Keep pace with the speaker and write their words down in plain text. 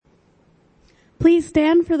Please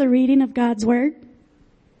stand for the reading of God's Word.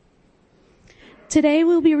 Today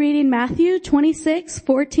we'll be reading Matthew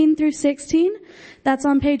 26:14 through 16. That's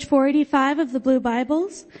on page 485 of the Blue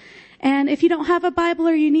Bibles. And if you don't have a Bible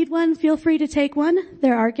or you need one, feel free to take one.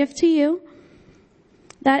 They're our gift to you.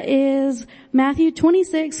 That is Matthew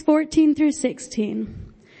 26:14 through 16.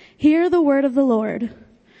 Hear the word of the Lord.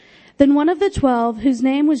 Then one of the 12, whose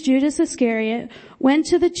name was Judas Iscariot, went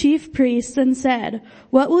to the chief priests and said,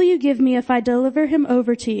 "What will you give me if I deliver him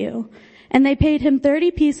over to you?" And they paid him 30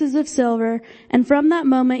 pieces of silver, and from that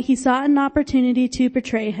moment he sought an opportunity to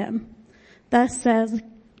betray him. Thus says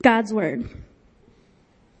God's word.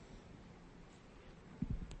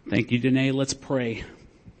 Thank you, Danae. Let's pray.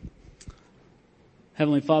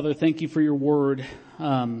 Heavenly Father, thank you for your word.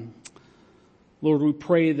 Lord, we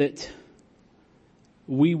pray that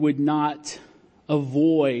we would not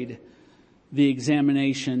avoid the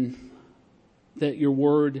examination that your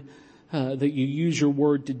word, that you use your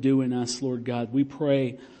word to do in us, Lord God. We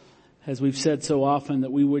pray, as we've said so often,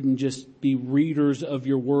 that we wouldn't just be readers of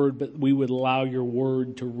your word, but we would allow your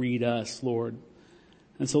word to read us, Lord.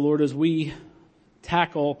 And so, Lord, as we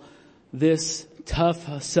tackle this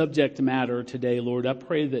tough subject matter today, Lord, I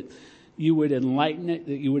pray that you would enlighten it,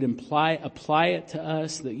 that you would apply it to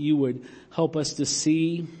us, that you would help us to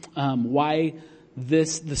see why the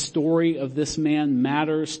story of this man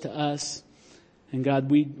matters to us. And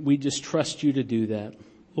God, we just trust you to do that.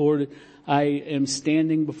 Lord, I am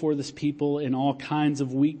standing before this people in all kinds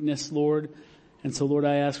of weakness, Lord. And so, Lord,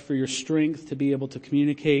 I ask for your strength to be able to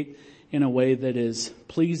communicate in a way that is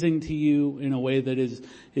pleasing to you, in a way that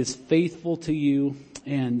is faithful to you,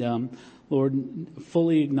 and Lord,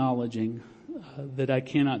 fully acknowledging that I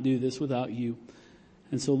cannot do this without you.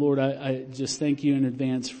 And so, Lord, I just thank you in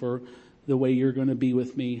advance for the way you're going to be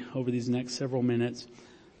with me over these next several minutes.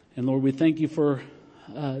 And Lord, we thank you for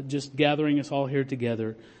just gathering us all here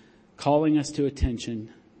together, calling us to attention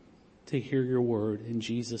to hear your word in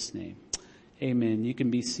Jesus' name. Amen. You can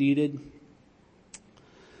be seated.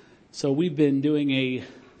 So we've been doing a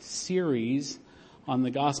series on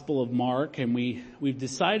the Gospel of Mark, and we've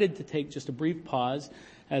decided to take just a brief pause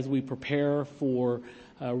as we prepare for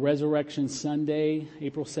Resurrection Sunday,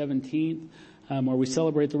 April 17th, where we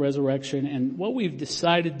celebrate the resurrection. And what we've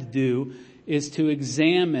decided to do is to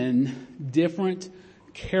examine different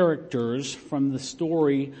characters from the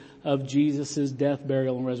story of Jesus' death,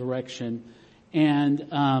 burial, and resurrection. And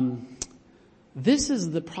this is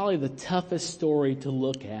probably the toughest story to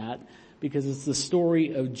look at because it's the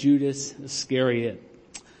story of Judas Iscariot.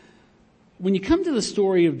 When you come to the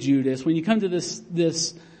story of Judas, when you come to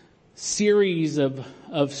this series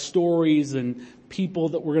of stories and people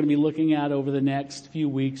that we're going to be looking at over the next few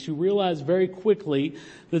weeks, you realize very quickly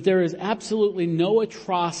that there is absolutely no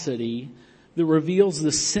atrocity that reveals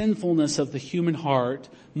the sinfulness of the human heart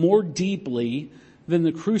more deeply than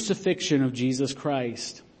the crucifixion of Jesus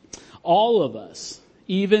Christ. All of us,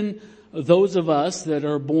 even those of us that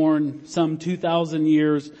are born some 2,000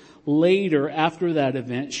 years later after that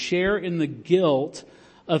event, share in the guilt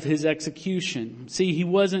of his execution. See, he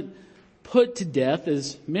wasn't put to death,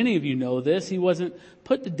 as many of you know this, he wasn't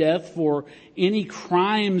put to death for any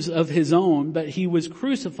crimes of his own, but he was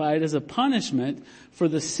crucified as a punishment for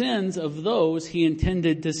the sins of those he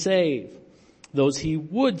intended to save, those he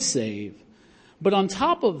would save. But on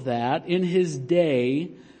top of that, in his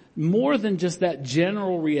day, more than just that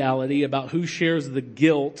general reality about who shares the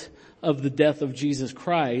guilt of the death of Jesus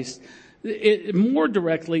Christ, more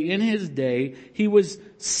directly in his day, he was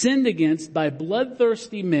sinned against by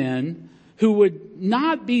bloodthirsty men who would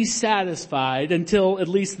not be satisfied until at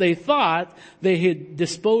least they thought they had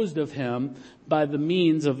disposed of him by the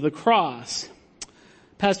means of the cross.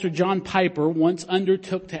 Pastor John Piper once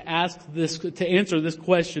undertook to answer this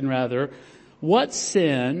question, what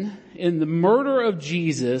sin in the murder of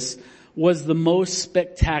Jesus was the most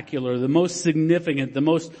spectacular, the most significant, the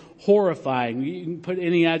most horrifying? You can put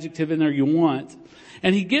any adjective in there you want.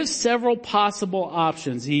 And he gives several possible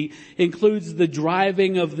options. He includes the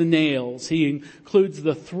driving of the nails. He includes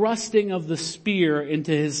the thrusting of the spear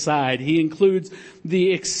into his side. He includes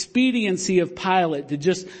the expediency of Pilate to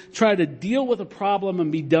just try to deal with a problem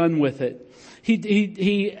and be done with it.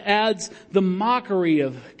 He adds the mockery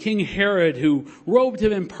of King Herod, who robed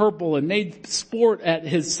him in purple and made sport at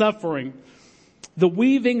his suffering. The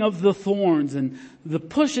weaving of the thorns and the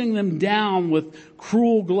pushing them down with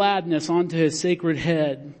cruel gladness onto his sacred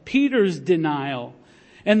head. Peter's denial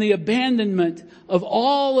and the abandonment of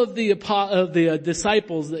all of the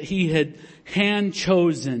disciples that he had hand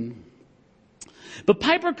chosen. But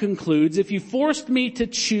Piper concludes, if you forced me to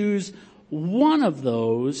choose one of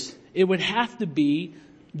those, it would have to be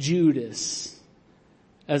Judas.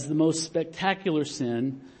 as the most spectacular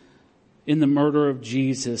sin in the murder of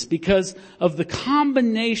Jesus because of the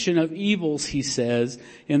combination of evils, he says,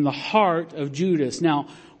 in the heart of Judas. Now,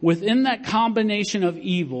 within that combination of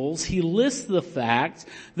evils, he lists the fact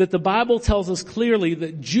that the Bible tells us clearly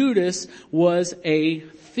that Judas was a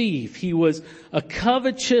thief. He was a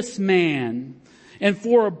covetous man. And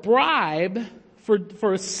for a bribe,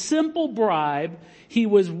 for a simple bribe, he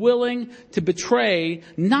was willing to betray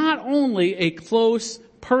not only a close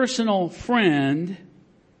personal friend,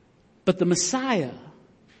 but the Messiah,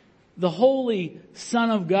 the Holy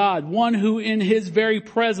Son of God, one who in his very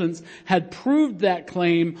presence had proved that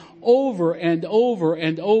claim over and over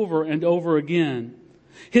and over and over again.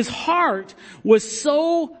 His heart was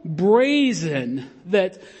so brazen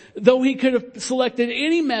that though he could have selected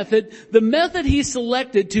any method, the method he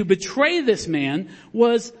selected to betray this man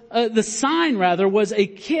was, the sign was a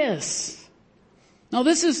kiss. Now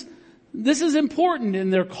this is important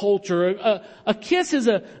in their culture. A kiss is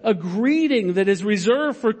a greeting that is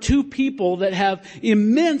reserved for two people that have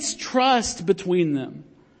immense trust between them.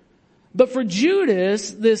 But for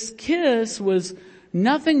Judas, this kiss was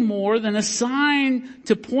nothing more than a sign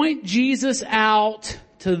to point Jesus out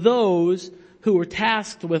to those who were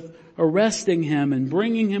tasked with arresting him and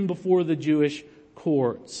bringing him before the Jewish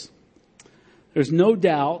courts. There's no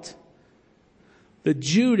doubt that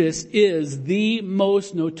Judas is the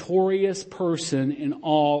most notorious person in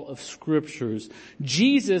all of Scriptures.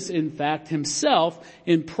 Jesus, in fact, himself,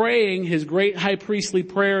 in praying his great high priestly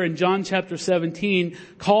prayer in John chapter 17,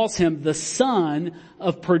 calls him the son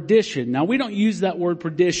of perdition. Now, we don't use that word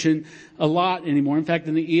perdition a lot anymore. In fact,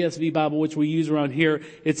 in the ESV Bible, which we use around here,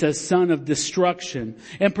 it says son of destruction.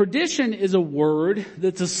 And perdition is a word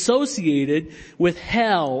that's associated with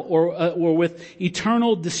hell or with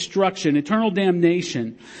eternal destruction, eternal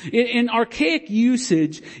damnation. In archaic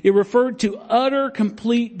usage, it referred to utter,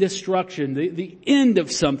 complete destruction, the end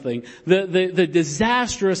of something, the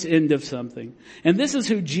disastrous end of something. And this is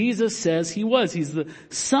who Jesus says he was. He's the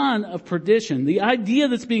son of perdition. The idea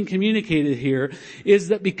that's being communicated here is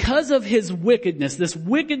that because of his wickedness, this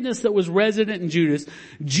wickedness that was resident in Judas,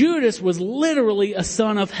 Judas was literally a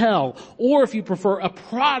son of hell, or if you prefer, a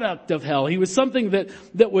product of hell. He was something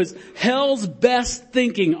that was hell's best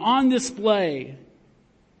thinking on display.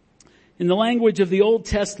 In the language of the Old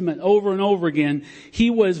Testament, over and over again, he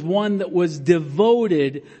was one that was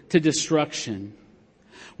devoted to destruction.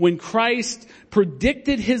 When Christ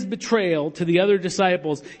predicted his betrayal to the other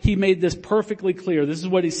disciples, he made this perfectly clear. This is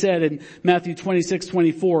what he said in Matthew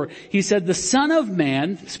 26:24. He said, "The Son of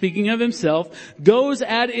Man," speaking of himself, "goes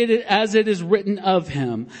at it as it is written of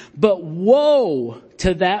him. But woe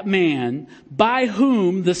to that man by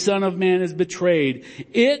whom the Son of Man is betrayed.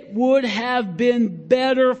 It would have been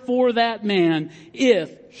better for that man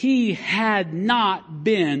if he had not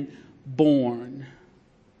been born."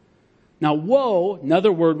 Now, woe,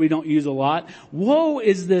 another word we don't use a lot, woe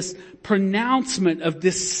is this pronouncement of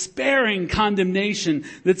despairing condemnation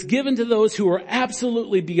that's given to those who are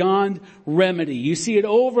absolutely beyond remedy. You see it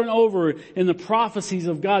over and over in the prophecies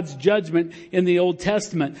of God's judgment in the Old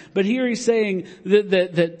Testament. But here he's saying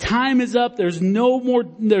that time is up. There's no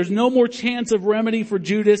more chance of remedy for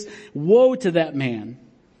Judas. Woe to that man.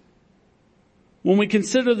 When we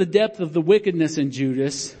consider the depth of the wickedness in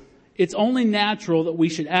Judas, it's only natural that we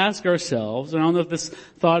should ask ourselves, and I don't know if this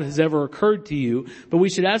thought has ever occurred to you, but we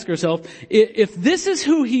should ask ourselves, if this is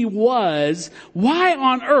who he was, why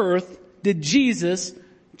on earth did Jesus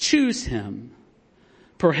choose him?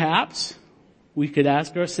 Perhaps we could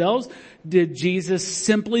ask ourselves, did Jesus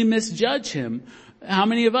simply misjudge him? How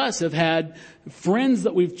many of us have had friends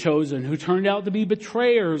that we've chosen who turned out to be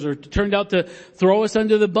betrayers or turned out to throw us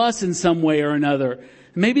under the bus in some way or another?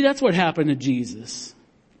 Maybe that's what happened to Jesus.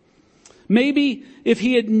 Maybe if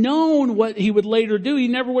he had known what he would later do, he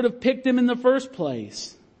never would have picked him in the first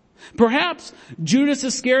place. Perhaps Judas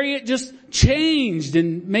Iscariot just changed,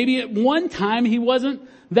 and maybe at one time he wasn't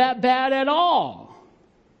that bad at all.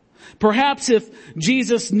 Perhaps if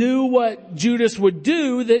Jesus knew what Judas would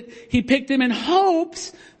do, that he picked him in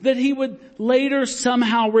hopes that he would later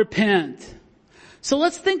somehow repent. So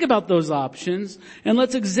let's think about those options, and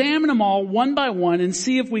let's examine them all one by one and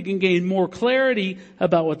see if we can gain more clarity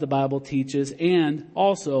about what the Bible teaches and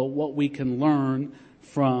also what we can learn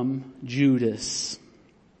from Judas.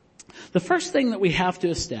 The first thing that we have to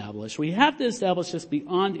establish this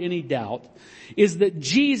beyond any doubt, is that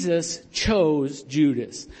Jesus chose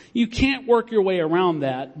Judas. You can't work your way around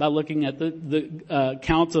that by looking at the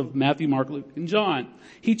accounts of Matthew, Mark, Luke, and John.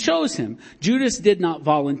 He chose him. Judas did not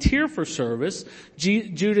volunteer for service.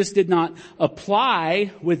 Judas did not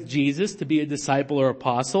apply with Jesus to be a disciple or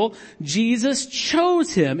apostle. Jesus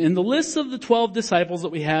chose him. In the list of the 12 disciples that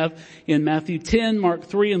we have in Matthew 10, Mark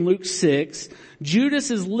 3, and Luke 6,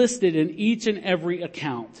 Judas is listed in each and every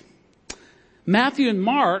account. Matthew and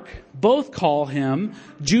Mark both call him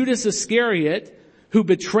Judas Iscariot, who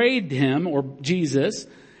betrayed him, or Jesus,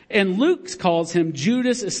 and Luke calls him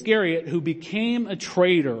Judas Iscariot, who became a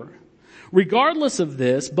traitor. Regardless of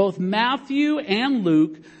this, both Matthew and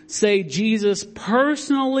Luke say Jesus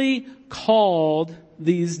personally called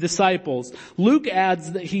these disciples. Luke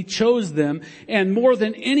adds that he chose them, and more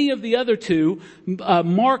than any of the other two,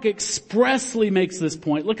 Mark expressly makes this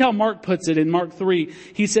point. Look how Mark puts it in Mark 3.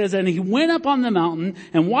 He says, and he went up on the mountain,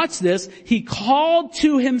 and watch this, he called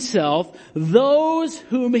to himself those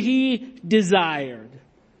whom he desired,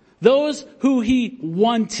 those who he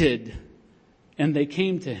wanted, and they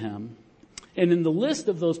came to him. And in the list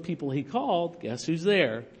of those people he called, guess who's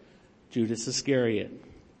there? Judas Iscariot.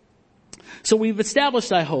 So we've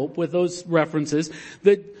established, I hope, with those references,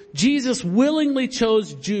 that Jesus willingly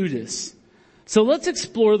chose Judas. So let's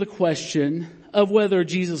explore the question of whether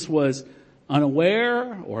Jesus was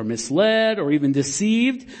unaware or misled or even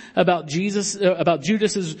deceived about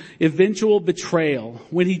Judas's eventual betrayal.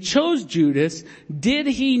 When he chose Judas, did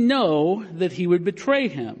he know that he would betray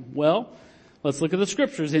him? Well, let's look at the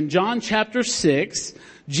scriptures. In John chapter 6,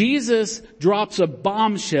 Jesus drops a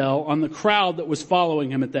bombshell on the crowd that was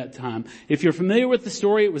following him at that time. If you're familiar with the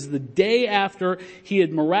story, it was the day after he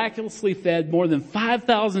had miraculously fed more than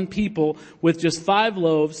 5,000 people with just 5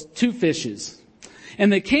 loaves, 2 fishes.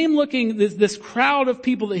 And they came looking, this crowd of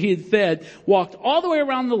people that he had fed walked all the way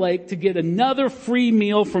around the lake to get another free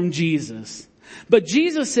meal from Jesus. But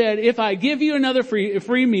Jesus said, if I give you another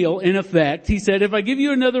free meal, in effect, he said, if I give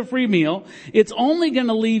you another free meal, it's only going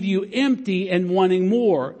to leave you empty and wanting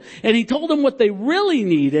more. And he told them what they really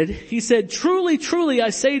needed. He said, truly, truly,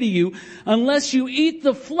 I say to you, unless you eat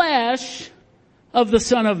the flesh of the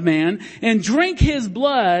Son of Man and drink his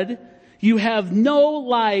blood, you have no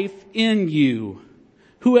life in you.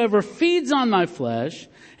 Whoever feeds on my flesh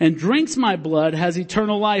and drinks my blood has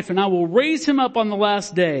eternal life, and I will raise him up on the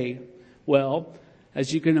last day. Well,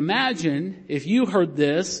 as you can imagine, if you heard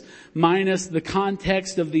this, minus the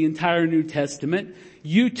context of the entire New Testament,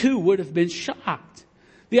 you too would have been shocked.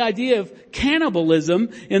 The idea of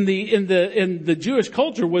cannibalism in the Jewish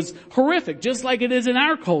culture was horrific, just like it is in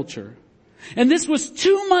our culture. And this was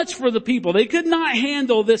too much for the people. They could not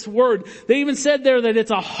handle this word. They even said there that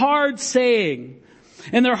it's a hard saying.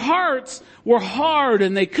 And their hearts were hard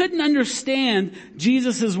and they couldn't understand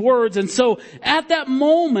Jesus' words. And so at that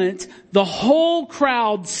moment, the whole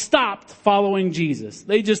crowd stopped following Jesus.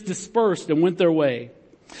 They just dispersed and went their way.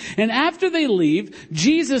 And after they leave,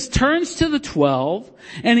 Jesus turns to the 12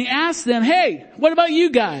 and he asks them, hey, what about you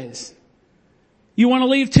guys? You want to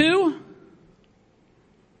leave too?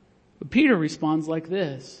 But Peter responds like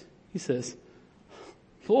this. He says,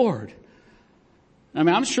 Lord. I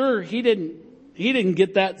mean, I'm sure he didn't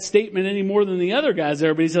get that statement any more than the other guys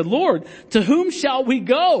there, but he said, Lord, to whom shall we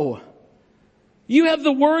go? You have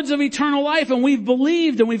the words of eternal life, and we've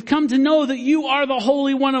believed and we've come to know that you are the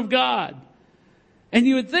Holy One of God. And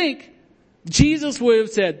you would think Jesus would have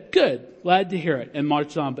said, good, glad to hear it, and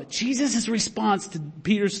marched on. But Jesus' response to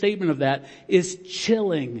Peter's statement of that is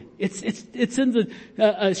chilling. It's in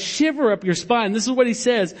a shiver up your spine. This is what he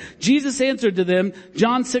says. Jesus answered to them,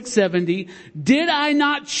 John 6:70, did I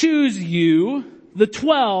not choose you, the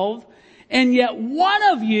 12, and yet one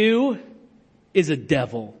of you is a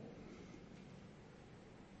devil?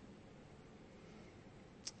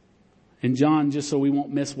 And John, just so we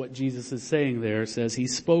won't miss what Jesus is saying there, says he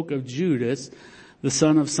spoke of Judas, the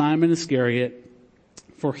son of Simon Iscariot,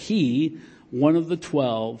 for he, one of the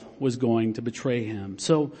 12, was going to betray him.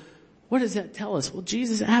 So what does that tell us? Well,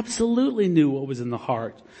 Jesus absolutely knew what was in the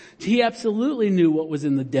heart. He absolutely knew what was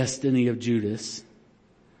in the destiny of Judas.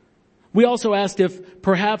 We also asked if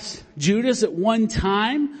perhaps Judas at one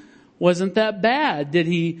time wasn't that bad. Did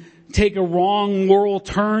he take a wrong moral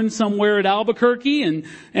turn somewhere at Albuquerque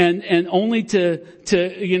and only to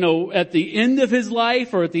at the end of his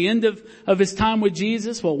life or at the end of his time with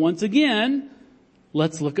Jesus? Well, once again,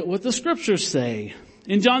 let's look at what the scriptures say.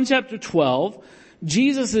 In John chapter 12,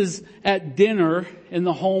 Jesus is at dinner in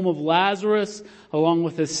the home of Lazarus along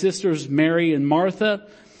with his sisters Mary and Martha.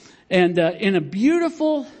 And in a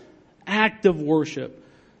beautiful act of worship,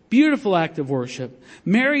 Beautiful act of worship.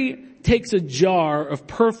 Mary takes a jar of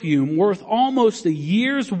perfume worth almost a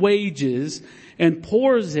year's wages and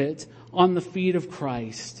pours it on the feet of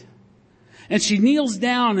Christ. And she kneels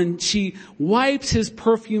down and she wipes his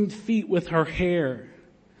perfumed feet with her hair.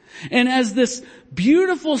 And as this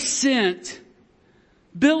beautiful scent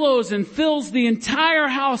billows and fills the entire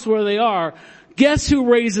house where they are, guess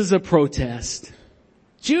who raises a protest?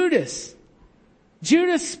 Judas.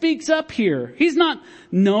 Judas speaks up here. He's not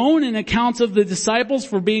known in accounts of the disciples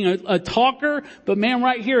for being a talker, but man,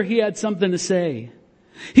 right here he had something to say.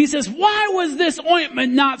 He says, why was this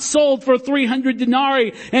ointment not sold for 300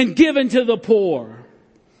 denarii and given to the poor?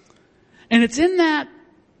 And it's in that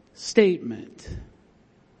statement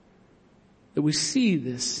that we see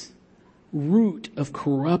this root of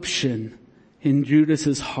corruption in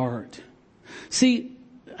Judas's heart. See,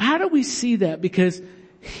 how do we see that? Because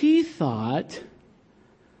he thought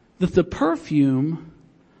that the perfume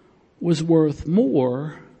was worth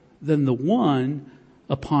more than the one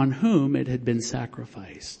upon whom it had been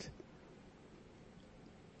sacrificed.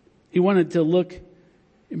 He wanted to look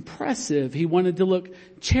impressive. He wanted to look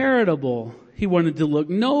charitable. He wanted to look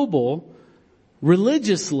noble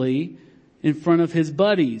religiously in front of his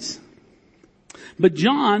buddies. But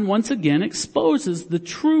John once again exposes the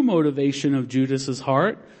true motivation of Judas's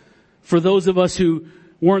heart. For those of us who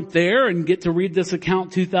weren't there and get to read this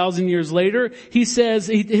account 2,000 years later, he says,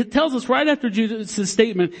 he tells us right after Judas'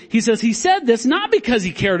 statement, he says he said this not because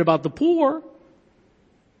he cared about the poor,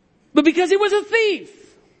 but because he was a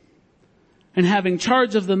thief. And having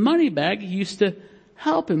charge of the money bag, he used to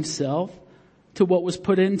help himself to what was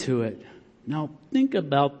put into it. Now think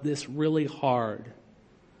about this really hard.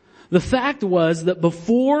 The fact was that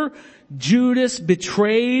before Judas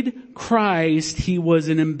betrayed Christ, he was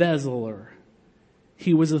an embezzler.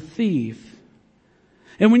 He was a thief.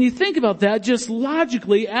 And when you think about that, just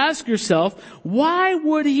logically ask yourself, why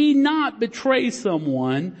would he not betray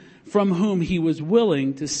someone from whom he was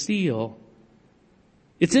willing to steal?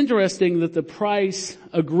 It's interesting that the price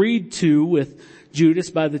agreed to with Judas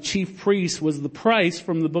by the chief priests was the price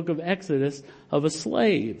from the book of Exodus of a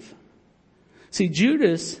slave. See,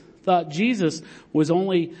 Judas thought Jesus was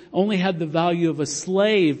only had the value of a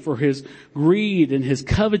slave for his greed and his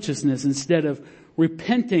covetousness instead of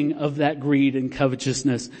repenting of that greed and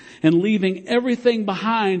covetousness and leaving everything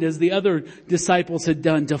behind as the other disciples had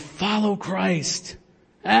done to follow Christ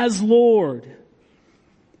as Lord.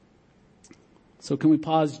 So can we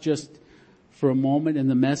pause just for a moment in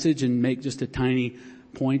the message and make just a tiny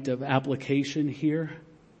point of application here?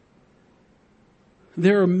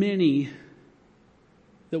 There are many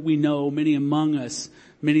that we know, many among us,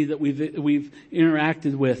 many that we've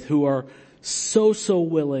interacted with who are so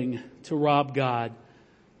willing to rob God.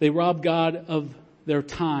 They rob God of their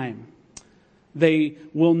time. They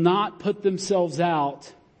will not put themselves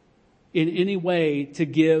out in any way to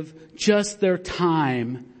give just their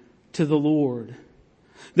time to the Lord.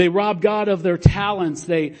 They rob God of their talents.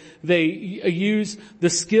 They use the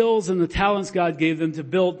skills and the talents God gave them to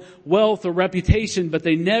build wealth or reputation, but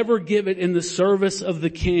they never give it in the service of the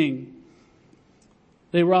King.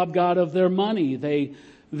 They rob God of their money.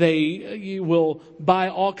 They will buy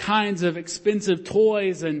all kinds of expensive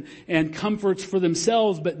toys and comforts for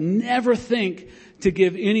themselves, but never think to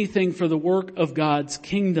give anything for the work of God's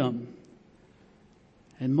kingdom.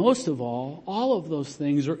 And most of all of those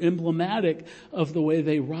things are emblematic of the way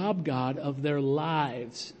they rob God of their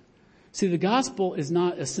lives. See, the gospel is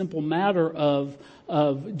not a simple matter of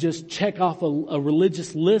just check off a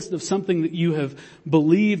religious list of something that you have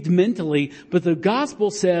believed mentally, but the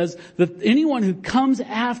gospel says that anyone who comes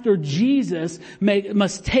after Jesus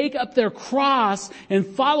must take up their cross and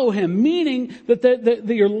follow him, meaning that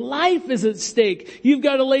your life is at stake. You've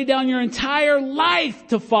got to lay down your entire life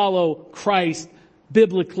to follow Christ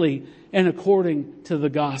biblically and according to the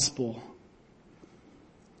gospel.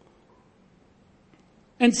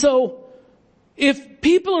 And so, if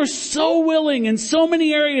people are so willing in so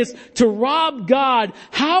many areas to rob God,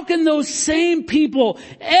 how can those same people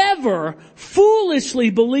ever foolishly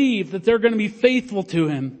believe that they're going to be faithful to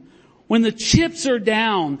him when the chips are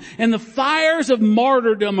down and the fires of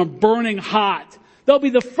martyrdom are burning hot? They'll be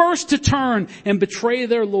the first to turn and betray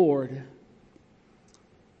their Lord.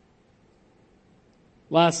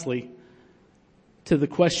 Lastly, to the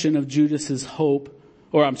question of Jesus' hope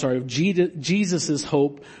for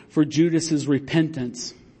Judas's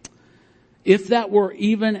repentance. If that were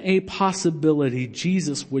even a possibility,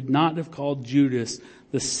 Jesus would not have called Judas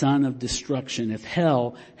the son of destruction if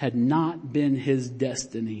hell had not been his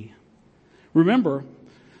destiny. Remember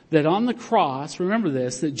that on the cross,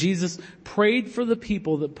 that Jesus prayed for the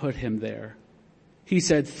people that put him there. He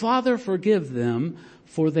said, Father, forgive them,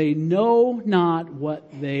 for they know not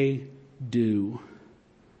what they do.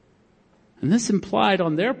 And this implied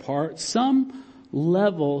on their part some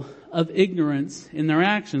level of ignorance in their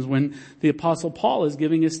actions. When the Apostle Paul is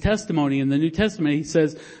giving his testimony in the New Testament, he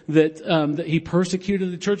says that he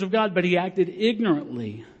persecuted the church of God, but he acted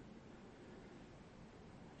ignorantly.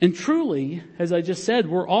 And truly, as I just said,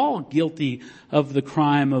 we're all guilty of the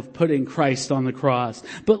crime of putting Christ on the cross.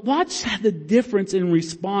 But watch the difference in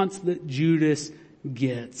response that Judas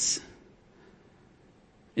gets.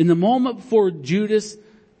 In the moment before Judas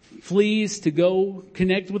flees to go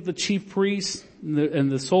connect with the chief priests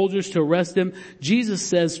and the soldiers to arrest him, Jesus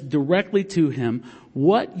says directly to him,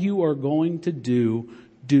 what you are going to do,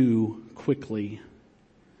 do quickly.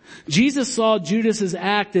 Jesus saw Judas's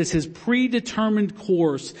act as his predetermined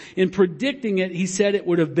course. In predicting it, he said it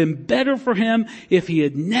would have been better for him if he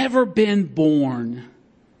had never been born.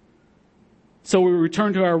 So we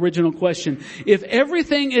return to our original question. If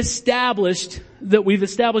everything established that we've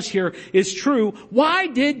established here is true, why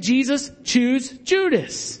did Jesus choose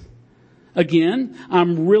Judas? Again,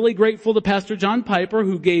 I'm really grateful to Pastor John Piper,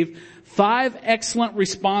 who gave 5 excellent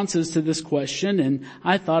responses to this question, and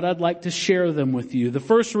I thought I'd like to share them with you. The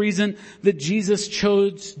first reason that Jesus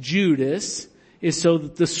chose Judas is so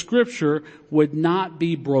that the scripture would not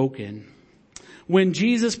be broken. When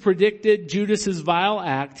Jesus predicted Judas's vile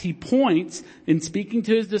act, he points, in speaking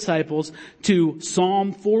to his disciples, to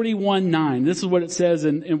Psalm 41:9. This is what it says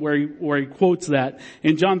in where he quotes that.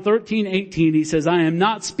 In John 13:18, he says, I am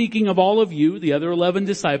not speaking of all of you, the other 11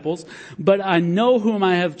 disciples, but I know whom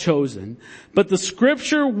I have chosen. But the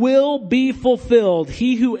scripture will be fulfilled.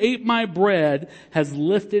 He who ate my bread has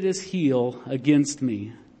lifted his heel against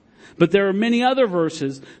me. But there are many other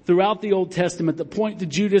verses throughout the Old Testament that point to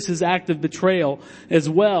Judas' act of betrayal as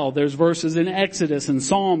well. There's verses in Exodus and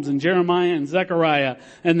Psalms and Jeremiah and Zechariah,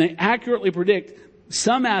 and they accurately predict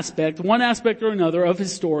some aspect, one aspect or another of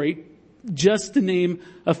his story, just to name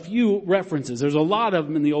a few references. There's a lot of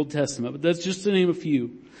them in the Old Testament, but that's just to name a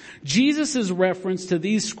few. Jesus' reference to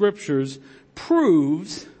these scriptures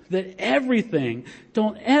proves that everything,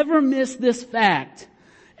 don't ever miss this fact,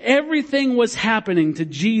 everything was happening to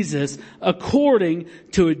Jesus according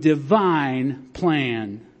to a divine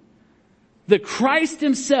plan. That Christ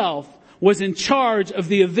himself was in charge of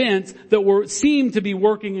the events that seemed to be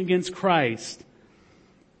working against Christ.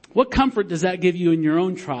 What comfort does that give you in your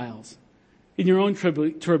own trials, in your own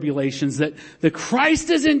tribulations, that Christ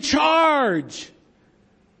is in charge?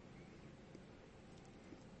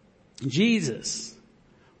 Jesus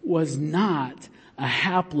was not a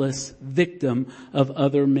hapless victim of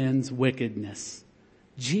other men's wickedness.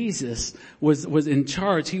 Jesus was in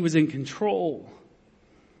charge. He was in control.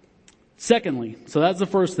 Secondly, so that's the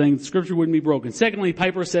first thing, the scripture wouldn't be broken. Secondly,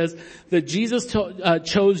 Piper says that Jesus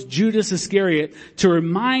chose Judas Iscariot to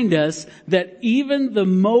remind us that even the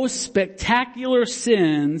most spectacular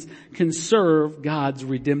sins can serve God's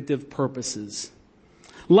redemptive purposes.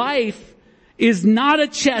 Life is not a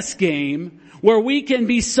chess game where we can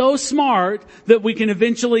be so smart that we can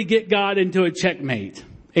eventually get God into a checkmate.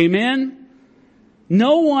 Amen?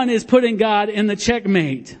 No one is putting God in the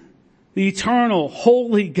checkmate. The eternal,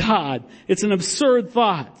 holy God. It's an absurd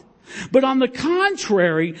thought. But on the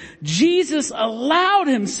contrary, Jesus allowed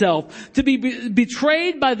himself to be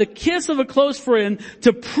betrayed by the kiss of a close friend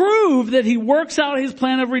to prove that he works out his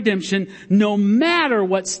plan of redemption no matter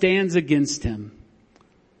what stands against him.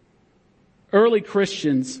 Early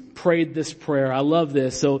Christians prayed this prayer. I love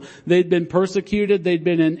this. So they'd been persecuted. They'd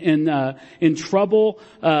been in trouble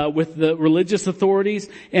with the religious authorities,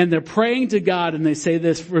 and they're praying to God, and they say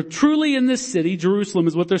this: for truly in this city, Jerusalem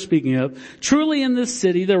is what they're speaking of, truly in this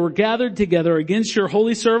city there were gathered together against your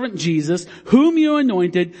holy servant Jesus, whom you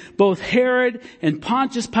anointed, both Herod and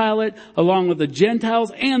Pontius Pilate, along with the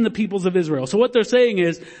Gentiles and the peoples of Israel. So what they're saying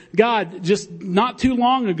is, God, just not too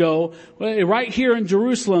long ago, right here in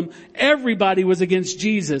Jerusalem, everybody was against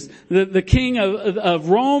Jesus. The king of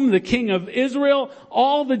Rome, the king of Israel,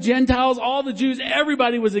 all the Gentiles, all the Jews,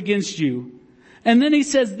 everybody was against you. And then he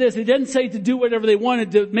says this. It doesn't say to do whatever they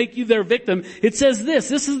wanted to make you their victim. It says this.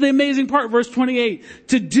 This is the amazing part, verse 28.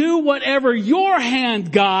 To do whatever your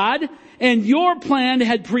hand, God, and your plan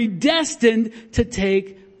had predestined to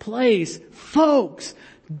take place. Folks,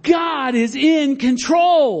 God is in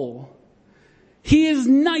control. He is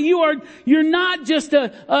not, you're not just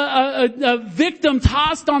a victim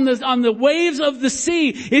tossed on the waves of the sea.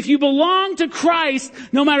 If you belong to Christ,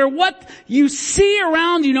 no matter what you see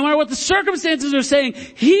around you, no matter what the circumstances are saying,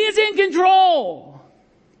 He is in control.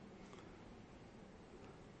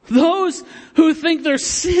 Those who think their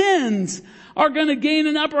sins are going to gain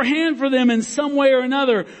an upper hand for them in some way or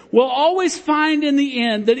another, will always find in the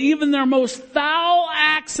end that even their most foul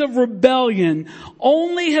acts of rebellion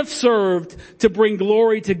only have served to bring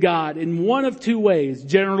glory to God in one of two ways,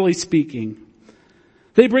 generally speaking.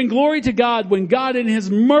 They bring glory to God when God in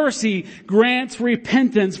His mercy grants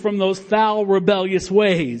repentance from those foul, rebellious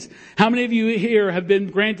ways. How many of you here have been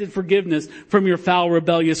granted forgiveness from your foul,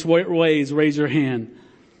 rebellious ways? Raise your hand.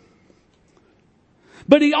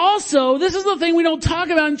 But He also, this is the thing we don't talk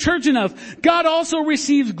about in church enough, God also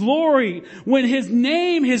receives glory when His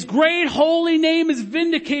name, His great holy name is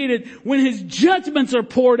vindicated, when His judgments are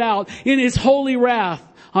poured out in His holy wrath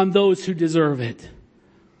on those who deserve it.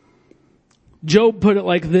 Job put it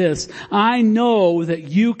like this: I know that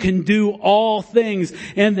you can do all things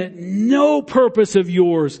and that no purpose of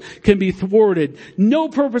yours can be thwarted. No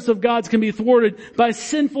purpose of God's can be thwarted by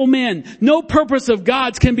sinful men. No purpose of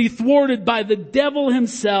God's can be thwarted by the devil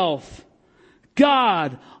himself.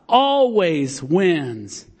 God always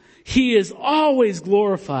wins. He is always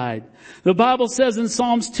glorified. The Bible says in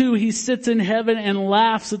Psalms 2, He sits in heaven and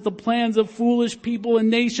laughs at the plans of foolish people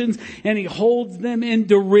and nations, and He holds them in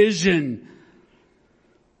derision.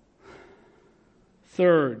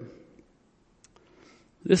 Third,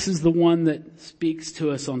 this is the one that speaks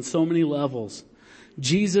to us on so many levels.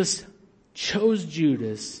 Jesus chose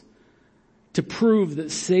Judas to prove that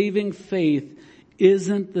saving faith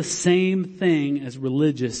isn't the same thing as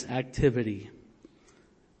religious activity.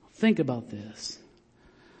 Think about this.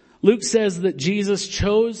 Luke says that Jesus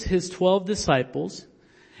chose His 12 disciples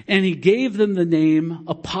and He gave them the name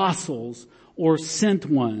apostles or sent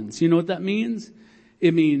ones. You know what that means?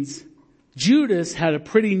 It means Judas had a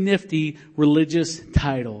pretty nifty religious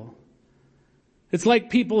title. It's like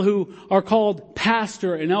people who are called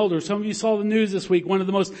pastor and elder. Some of you saw the news this week. One of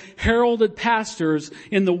the most heralded pastors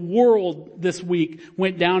in the world this week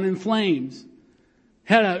went down in flames.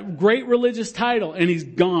 Had a great religious title and he's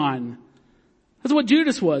gone. That's what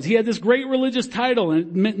Judas was. He had this great religious title and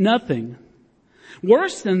it meant nothing.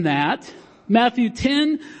 Worse than that, Matthew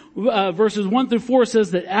 10 verses 1 through 4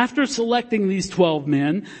 says that after selecting these 12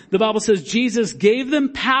 men, the Bible says Jesus gave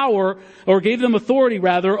them power, or gave them authority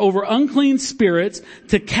rather, over unclean spirits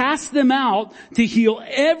to cast them out, to heal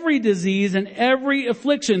every disease and every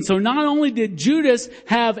affliction. So not only did Judas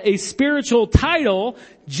have a spiritual title,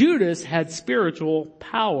 Judas had spiritual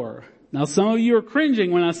power. Now some of you are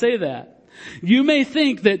cringing when I say that. You may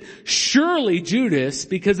think that surely Judas,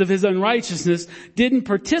 because of his unrighteousness, didn't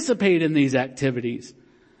participate in these activities.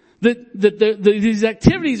 These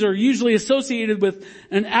activities are usually associated with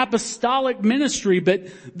an apostolic ministry, but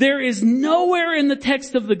there is nowhere in the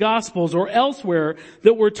text of the Gospels or elsewhere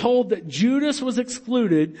that we're told that Judas was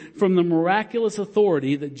excluded from the miraculous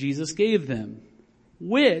authority that Jesus gave them,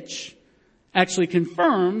 which actually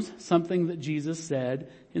confirms something that Jesus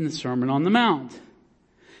said in the Sermon on the Mount.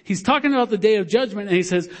 He's talking about the day of judgment, and he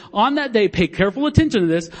says, on that day, pay careful attention to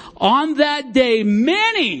this, on that day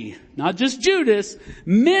many, not just Judas,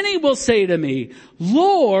 many will say to me,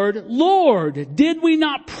 Lord, Lord, did we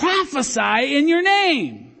not prophesy in your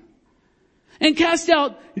name? And cast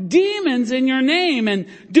out demons in your name and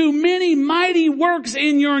do many mighty works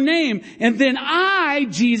in your name. And then I,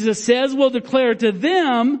 Jesus says, will declare to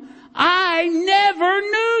them, I never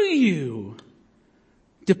knew you.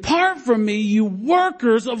 Depart from me, you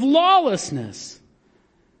workers of lawlessness.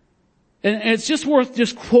 And it's just worth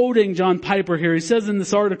just quoting John Piper here. He says in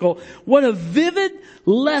this article, what a vivid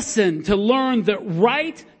lesson to learn the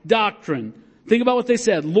right doctrine. Think about what they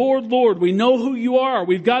said. Lord, Lord, we know who you are.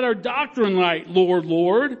 We've got our doctrine right, Lord,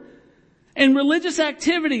 Lord. And religious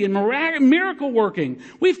activity and miracle working.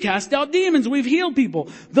 We've cast out demons. We've healed people.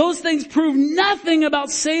 Those things prove nothing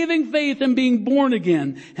about saving faith and being born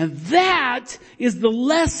again. And that is the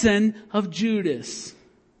lesson of Judas.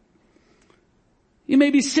 You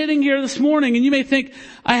may be sitting here this morning and you may think,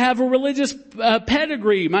 I have a religious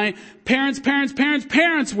pedigree. My parents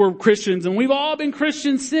were Christians and we've all been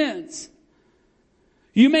Christians since.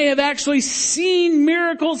 You may have actually seen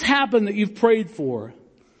miracles happen that you've prayed for.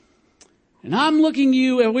 And I'm looking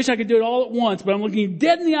you, I wish I could do it all at once, but I'm looking you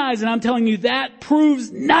dead in the eyes and I'm telling you that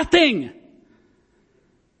proves nothing.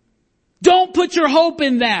 Don't put your hope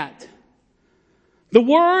in that. The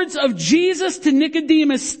words of Jesus to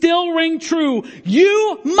Nicodemus still ring true.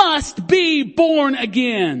 You must be born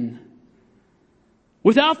again.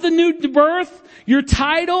 Without the new birth, your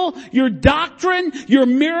title, your doctrine, your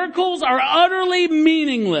miracles are utterly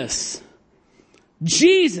meaningless.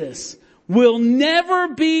 Jesus will never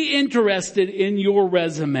be interested in your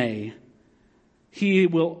resume. He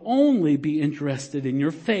will only be interested in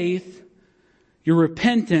your faith, your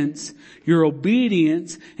repentance, your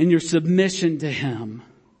obedience, and your submission to Him.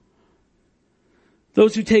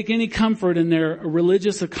 Those who take any comfort in their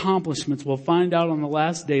religious accomplishments will find out on the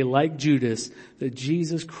last day, like Judas, that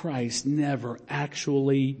Jesus Christ never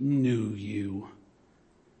actually knew you.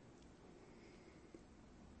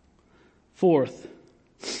 Fourth,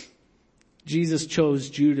 Jesus chose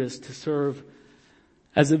Judas to serve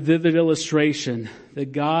as a vivid illustration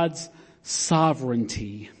that God's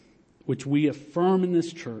sovereignty, which we affirm in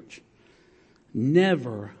this church,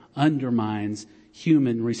 never undermines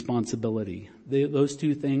human responsibility. Those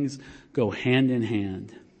two things go hand in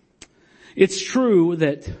hand. It's true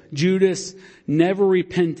that Judas never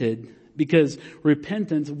repented because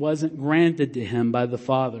repentance wasn't granted to him by the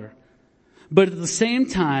Father. But at the same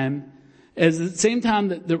time,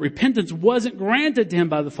 that repentance wasn't granted to him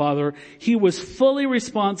by the Father, he was fully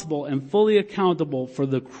responsible and fully accountable for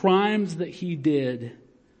the crimes that he did.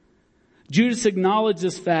 Judas acknowledged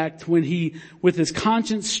this fact when he, with his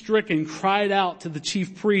conscience stricken, cried out to the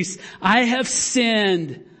chief priests, "I have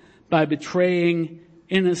sinned by betraying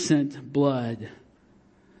innocent blood."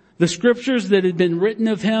 The scriptures that had been written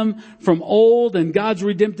of him from old and God's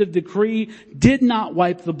redemptive decree did not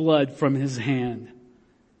wipe the blood from his hand.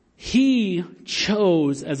 He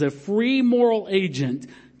chose as a free moral agent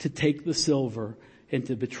to take the silver and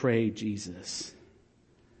to betray Jesus.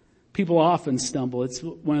 People often stumble. It's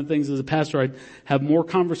one of the things as a pastor, I have more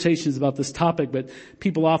conversations about this topic, but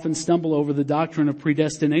people often stumble over the doctrine of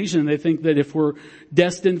predestination. They think that if we're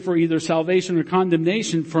destined for either salvation or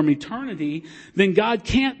condemnation from eternity, then God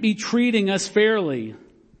can't be treating us fairly.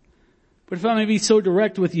 But if I may be so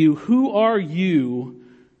direct with you, who are you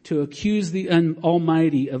to accuse the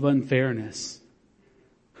Almighty of unfairness?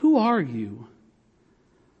 Who are you?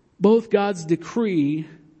 Both God's decree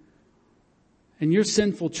and your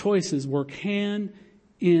sinful choices work hand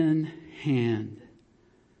in hand.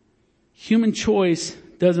 Human choice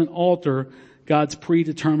doesn't alter God's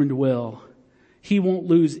predetermined will. He won't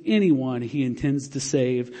lose anyone He intends to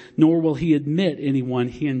save, nor will He admit anyone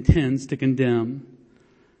He intends to condemn.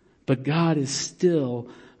 But God is still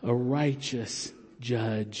a righteous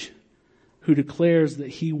judge who declares that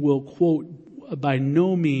He will, quote, by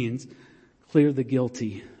no means clear the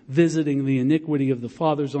guilty, visiting the iniquity of the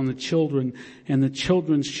fathers on the children and the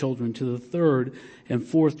children's children to the third and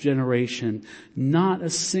fourth generation. Not a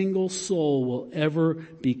single soul will ever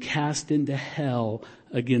be cast into hell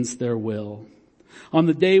against their will. On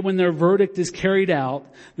the day when their verdict is carried out,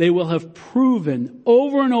 they will have proven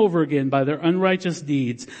over and over again by their unrighteous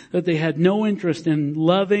deeds that they had no interest in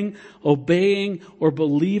loving, obeying, or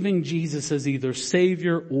believing Jesus as either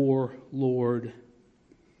Savior or Lord.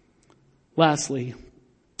 Lastly,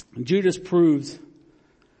 Judas proves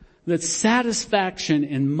that satisfaction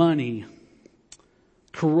in money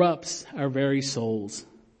corrupts our very souls.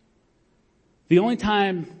 The only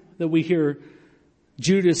time that we hear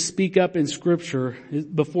Judas speak up in Scripture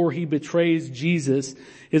before he betrays Jesus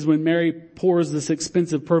is when Mary pours this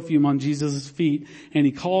expensive perfume on Jesus' feet, and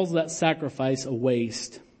he calls that sacrifice a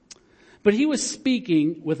waste. But he was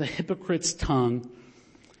speaking with a hypocrite's tongue.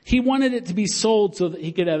 He wanted it to be sold so that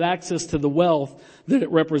he could have access to the wealth that it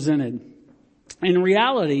represented. In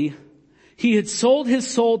reality, he had sold his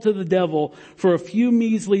soul to the devil for a few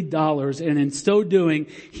measly dollars, and in so doing,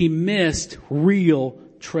 he missed real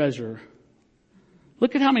treasure.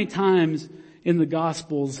 Look at how many times in the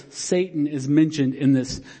Gospels Satan is mentioned in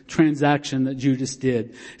this transaction that Judas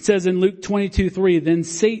did. It says in Luke 22:3, then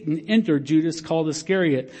Satan entered Judas called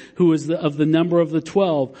Iscariot, who was of the number of the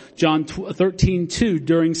 12. John 13:2,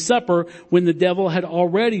 during supper, when the devil had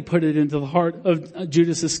already put it into the heart of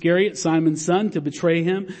Judas Iscariot, Simon's son, to betray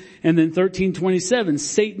him. And then 13:27,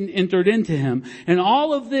 Satan entered into him. And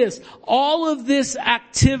all of this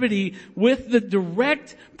activity with the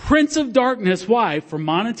direct prince of darkness. Why? For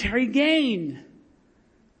monetary gain.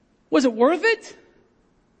 Was it worth it?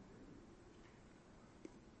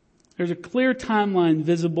 There's a clear timeline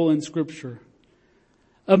visible in Scripture.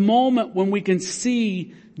 A moment when we can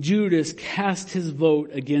see Judas cast his vote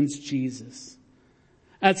against Jesus.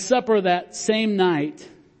 At supper that same night,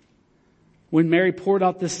 when Mary poured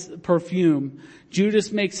out this perfume,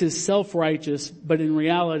 Judas makes his self-righteous, but in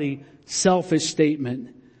reality, selfish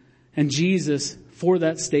statement. And Jesus, for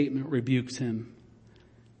that statement, rebukes him.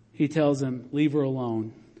 He tells him, leave her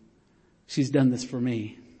alone. She's done this for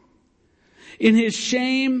me. In his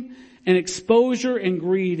shame and exposure and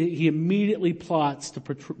greed, he immediately plots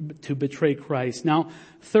to betray Christ. Now,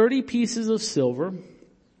 30 pieces of silver,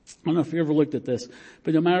 I don't know if you ever looked at this,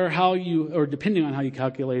 but no matter how or depending on how you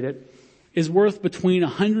calculate it, is worth between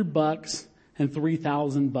 $100 and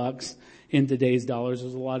 $3,000 in today's dollars.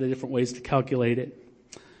 There's a lot of different ways to calculate it.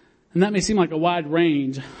 And that may seem like a wide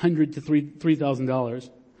range, $100 to $3,000.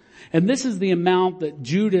 And this is the amount that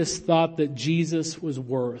Judas thought that Jesus was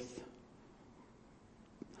worth.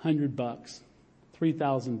 $100,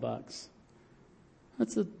 $3,000.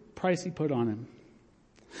 That's the price he put on him.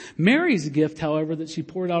 Mary's gift, however, that she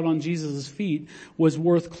poured out on Jesus' feet was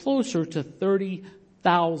worth closer to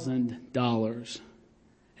 $30,000.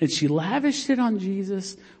 And she lavished it on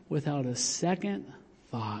Jesus without a second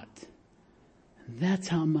thought. That's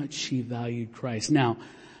how much she valued Christ. Now,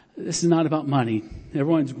 this is not about money.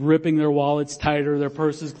 Everyone's gripping their wallets tighter, their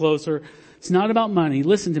purses closer. It's not about money.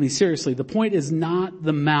 Listen to me seriously. The point is not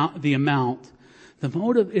the amount.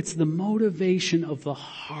 It's the motivation of the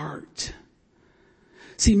heart.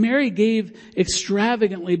 See, Mary gave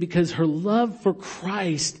extravagantly because her love for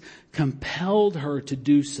Christ compelled her to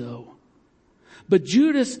do so. But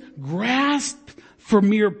Judas grasped for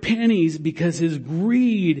mere pennies because his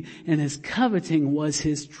greed and his coveting was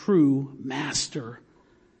his true master.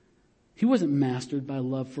 He wasn't mastered by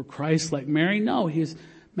love for Christ like Mary. No, he was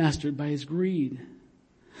mastered by his greed.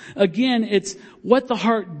 Again, it's what the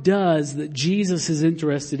heart does that Jesus is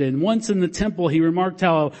interested in. Once in the temple, he remarked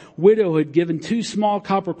how a widow had given 2 small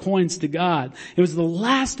copper coins to God. It was the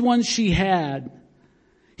last one she had.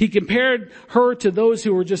 He compared her to those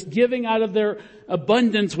who were just giving out of their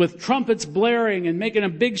abundance with trumpets blaring and making a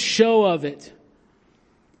big show of it.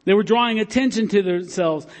 They were drawing attention to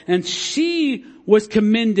themselves, and she was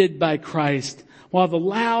commended by Christ, while the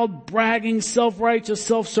loud, bragging, self-righteous,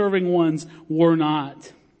 self-serving ones were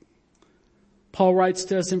not. Paul writes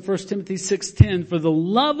to us in 1 Timothy 6:10, "For the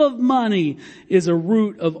love of money is a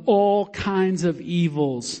root of all kinds of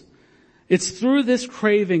evils." It's through this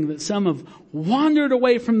craving that some have wandered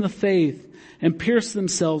away from the faith and pierced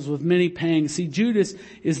themselves with many pangs. See, Judas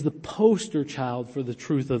is the poster child for the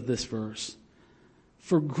truth of this verse.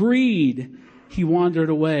 For greed, he wandered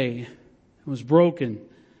away and was broken.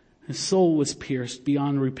 His soul was pierced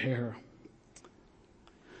beyond repair.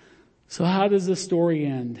 So how does this story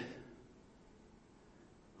end?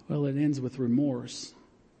 Well, it ends with remorse,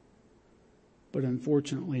 but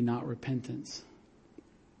unfortunately not repentance.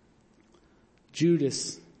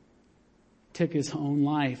 Judas took his own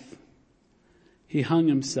life. He hung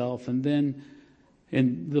himself, and then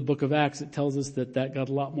in the book of Acts it tells us that got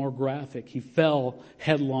a lot more graphic. He fell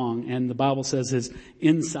headlong, and the Bible says his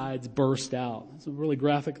insides burst out. It's a really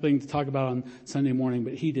graphic thing to talk about on Sunday morning,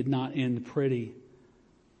 but he did not end pretty.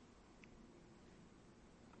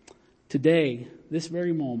 Today, this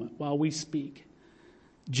very moment, while we speak,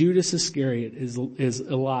 Judas Iscariot is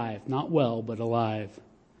alive. Not well, but alive.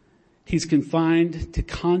 He's confined to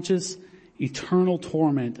conscious, eternal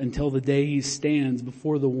torment until the day he stands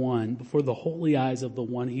before the holy eyes of the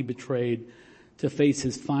one he betrayed, to face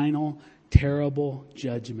his final, terrible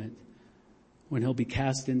judgment when he'll be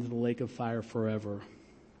cast into the lake of fire forever.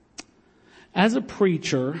 As a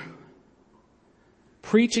preacher,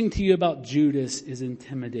 preaching to you about Judas is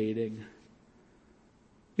intimidating.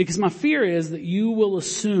 Because my fear is that you will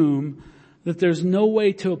assume that there's no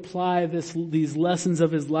way to apply these lessons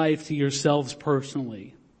of his life to yourselves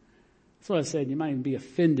personally. That's what I said. You might even be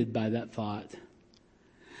offended by that thought.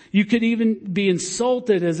 You could even be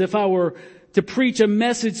insulted as if I were to preach a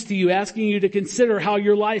message to you asking you to consider how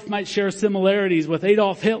your life might share similarities with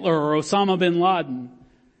Adolf Hitler or Osama bin Laden.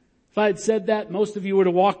 If I had said that, most of you would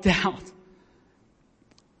have walked out.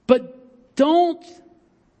 But don't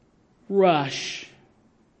rush.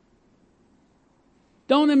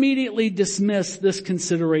 Don't immediately dismiss this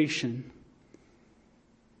consideration.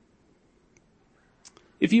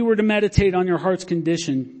 If you were to meditate on your heart's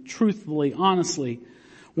condition, truthfully, honestly,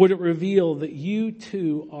 would it reveal that you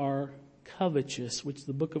too are covetous, which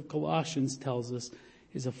the book of Colossians tells us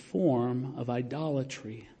is a form of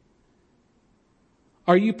idolatry?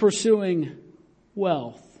 Are you pursuing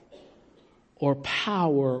wealth or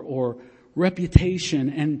power or reputation,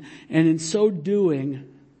 and in so doing,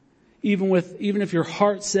 even if your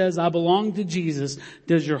heart says, I belong to Jesus,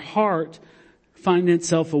 does your heart find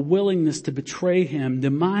itself a willingness to betray him,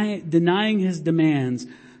 denying his demands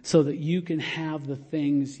so that you can have the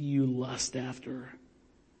things you lust after?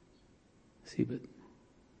 See, but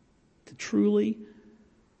to truly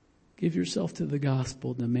give yourself to the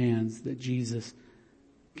gospel demands that Jesus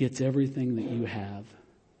gets everything that you have,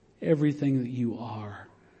 everything that you are,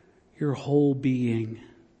 your whole being.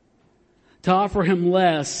 To offer him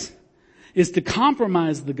less is to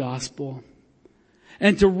compromise the gospel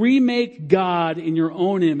and to remake God in your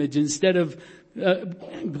own image instead of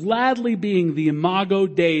gladly being the imago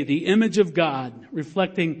Dei, the image of God,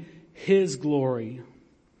 reflecting his glory.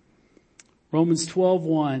 Romans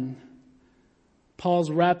 12:1,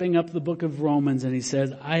 Paul's wrapping up the book of Romans and he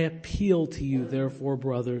says, I appeal to you, therefore,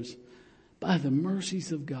 brothers, by the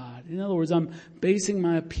mercies of God. In other words, I'm basing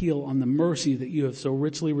my appeal on the mercy that you have so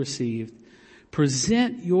richly received.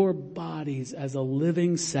 Present your bodies as a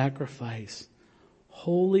living sacrifice,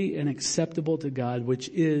 holy and acceptable to God, which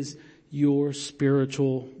is your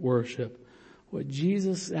spiritual worship. What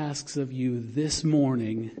Jesus asks of you this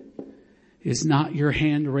morning is not your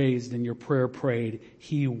hand raised and your prayer prayed.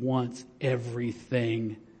 He wants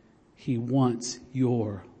everything. He wants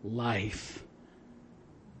your life.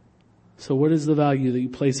 So what is the value that you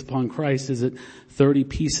place upon Christ? Is it 30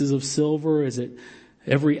 pieces of silver? Is it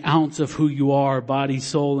every ounce of who you are, body,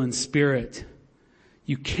 soul, and spirit?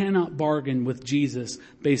 You cannot bargain with Jesus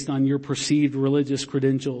based on your perceived religious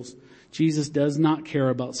credentials. Jesus does not care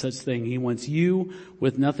about such thing. He wants you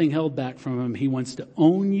with nothing held back from him. He wants to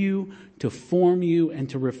own you, to form you, and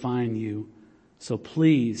to refine you. So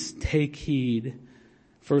please take heed.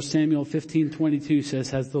 1 Samuel 15:22 says,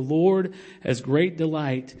 has the Lord as great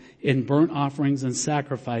delight in burnt offerings and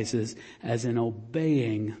sacrifices as in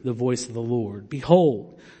obeying the voice of the Lord.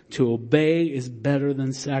 Behold, to obey is better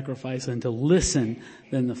than sacrifice, and to listen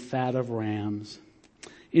than the fat of rams.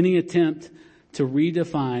 Any attempt to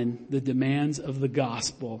redefine the demands of the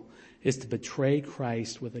gospel is to betray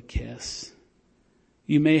Christ with a kiss.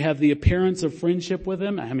 You may have the appearance of friendship with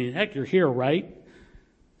him. I mean, heck, you're here, right?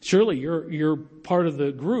 Surely you're part of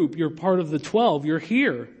the group. You're part of the 12. You're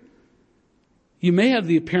here. You may have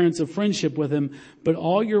the appearance of friendship with him, but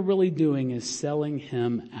all you're really doing is selling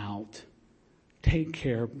him out. Take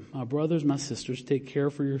care, my brothers, my sisters, take care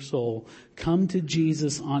for your soul. Come to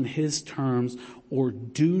Jesus on his terms, or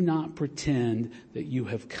do not pretend that you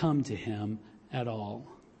have come to him at all.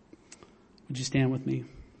 Would you stand with me?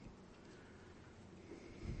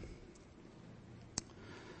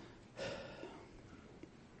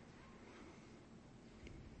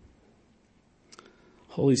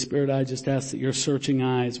 Holy Spirit, I just ask that your searching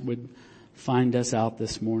eyes would find us out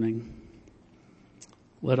this morning.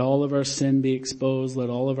 Let all of our sin be exposed.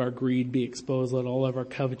 Let all of our greed be exposed. Let all of our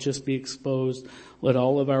covetousness be exposed. Let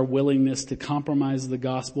all of our willingness to compromise the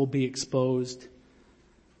gospel be exposed.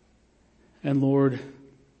 And Lord,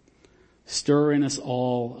 stir in us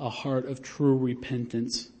all a heart of true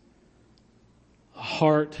repentance. A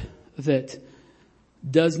heart that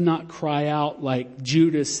does not cry out like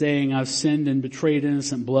Judas saying, I've sinned and betrayed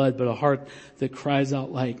innocent blood, but a heart that cries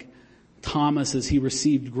out like Thomas as he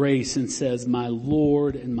received grace and says, my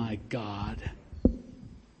Lord and my God.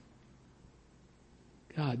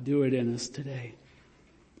 God, do it in us today.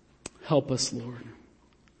 Help us, Lord.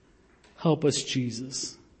 Help us,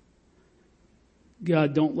 Jesus.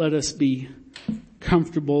 God, don't let us be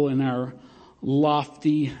comfortable in our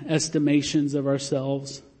lofty estimations of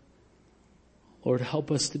ourselves. Lord,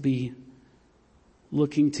 help us to be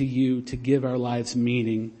looking to you to give our lives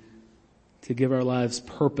meaning, to give our lives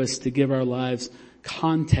purpose, to give our lives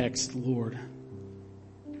context, Lord.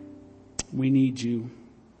 We need you.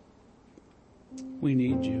 We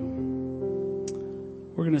need you.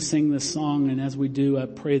 We're going to sing this song, and as we do, I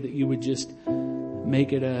pray that you would just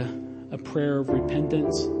make it a prayer of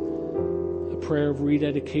repentance, a prayer of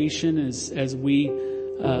rededication as we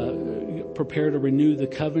prepare to renew the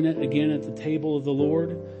covenant again at the table of the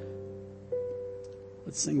Lord.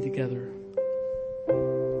 Let's sing together.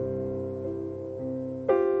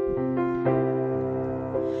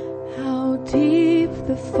 How deep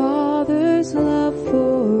the Father's love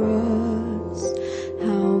for us,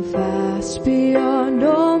 how vast beyond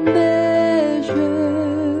all measure,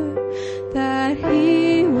 that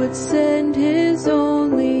he would send his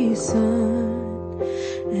only Son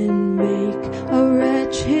and make a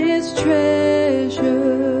wretch his treasure.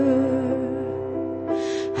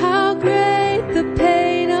 How great the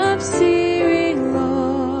pain of searing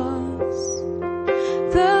loss,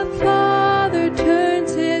 the Father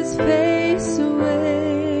turns his face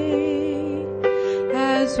away,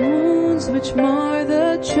 as wounds which mar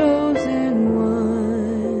the chosen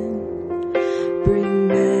one bring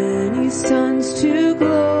many sons to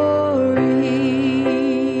glory.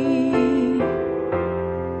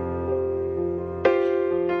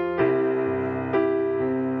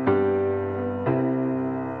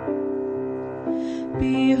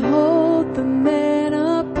 Behold the man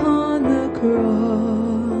upon the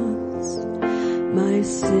cross, my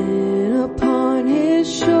sin upon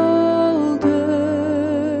his shoulder.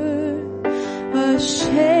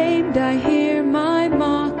 Ashamed I hear my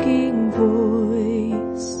mocking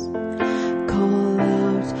voice call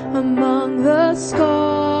out among the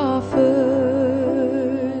scoffers.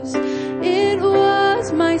 It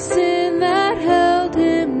was my sin that held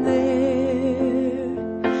him there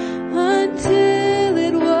until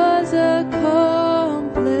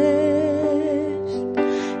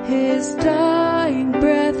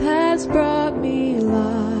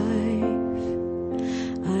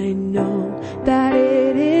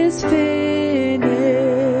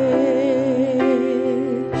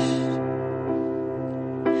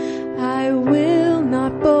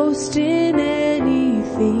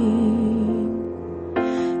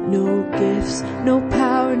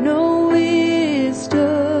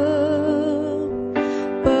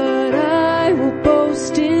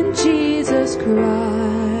boast in Jesus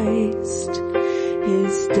Christ,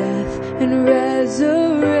 His death and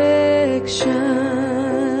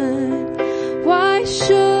resurrection. Why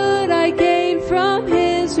should I gain from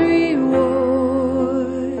His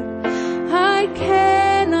reward? I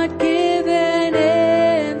cannot give an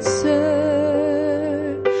answer,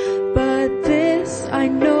 but this I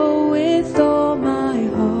know with all my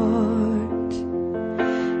heart.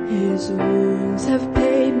 His wounds have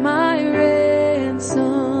paid my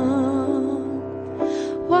ransom.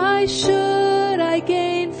 Why should I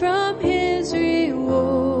gain from His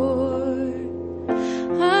reward?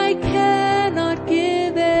 I cannot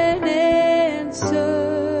give an answer,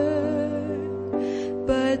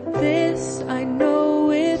 but this I know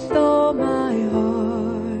with all my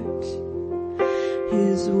heart.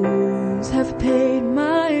 His wounds have paid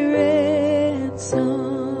my ransom.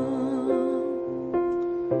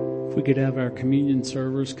 If we could have our communion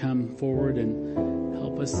servers come forward and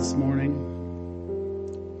help us this morning.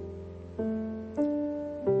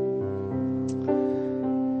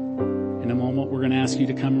 In a moment, we're going to ask you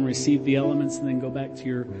to come and receive the elements and then go back to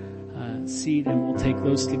your seat and we'll take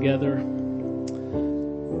those together.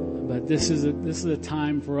 But this is a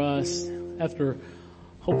time for us, after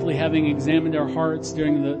hopefully having examined our hearts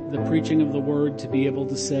during the preaching of the word, to be able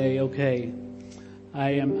to say, okay,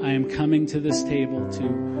 I am coming to this table to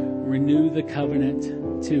renew the covenant,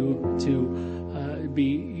 to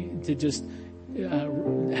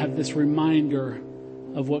have this reminder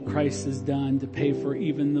of what Christ has done to pay for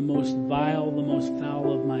even the most vile, the most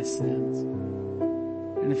foul of my sins.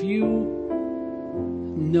 And if you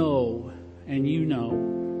know, and you know,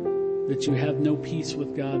 that you have no peace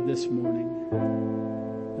with God this morning,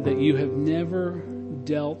 that you have never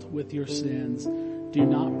dealt with your sins, do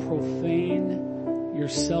not profane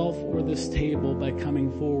yourself or this table by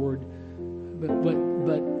coming forward, but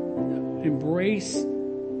embrace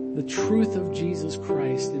the truth of Jesus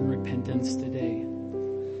Christ in repentance today.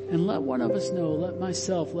 And let one of us know, let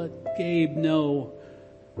myself, let Gabe know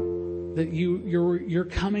that you're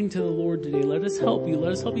coming to the Lord today. Let us help you.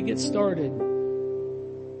 Let us help you get started.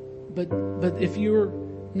 But if you're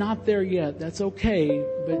not there yet, that's okay,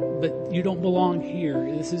 but you don't belong here.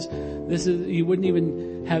 This is you wouldn't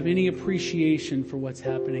even have any appreciation for what's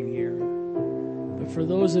happening here. But for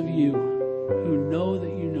those of you who know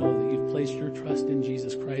that you've placed your trust in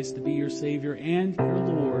Jesus Christ to be your Savior and your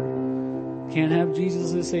Lord, can't have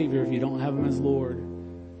Jesus as Savior if you don't have Him as Lord.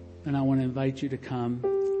 And I want to invite you to come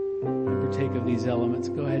and partake of these elements.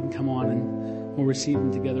 Go ahead and come on, and we'll receive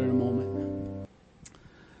them together in a moment.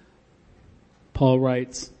 Paul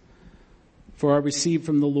writes, "For I received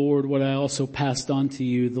from the Lord what I also passed on to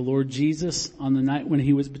you. The Lord Jesus, on the night when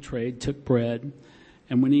He was betrayed, took bread,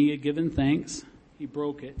 and when He had given thanks, He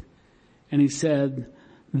broke it. And He said,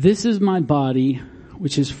 'This is my body,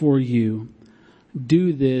 which is for you.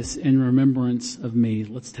 Do this in remembrance of me.'"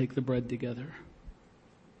 Let's take the bread together.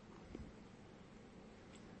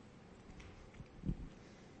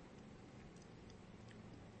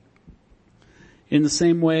 In the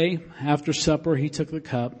same way, after supper, He took the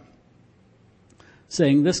cup,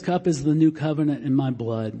 saying, "This cup is the new covenant in my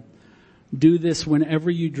blood. Do this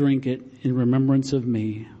whenever you drink it in remembrance of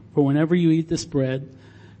me. For whenever you eat this bread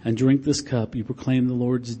and drink this cup, you proclaim the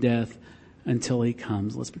Lord's death until He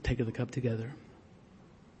comes." Let's partake of the cup together.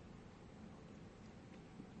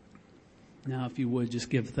 Now, if you would, just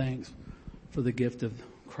give thanks for the gift of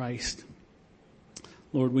Christ.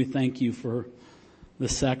 Lord, we thank You for the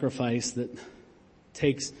sacrifice that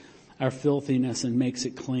takes our filthiness and makes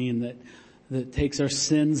it clean, that takes our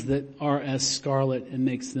sins that are as scarlet and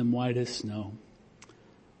makes them white as snow.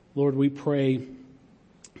 Lord, we pray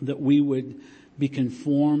that we would be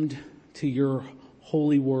conformed to Your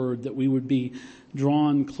holy word, that we would be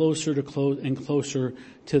drawn closer and closer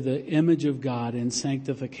to the image of God in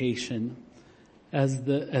sanctification,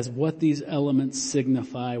 as what these elements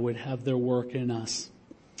signify would have their work in us.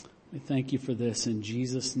 We thank You for this in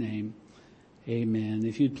Jesus' name. Amen.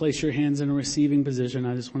 If you'd place your hands in a receiving position,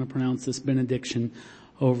 I just want to pronounce this benediction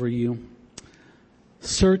over you.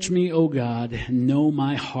 "Search me, O God, and know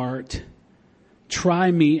my heart.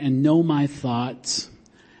 Try me and know my thoughts,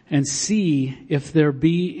 and see if there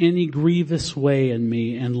be any grievous way in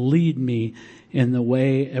me, and lead me in the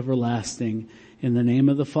way everlasting. In the name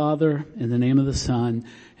of the Father, in the name of the Son,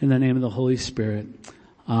 in the name of the Holy Spirit.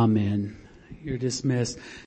 Amen." You're dismissed.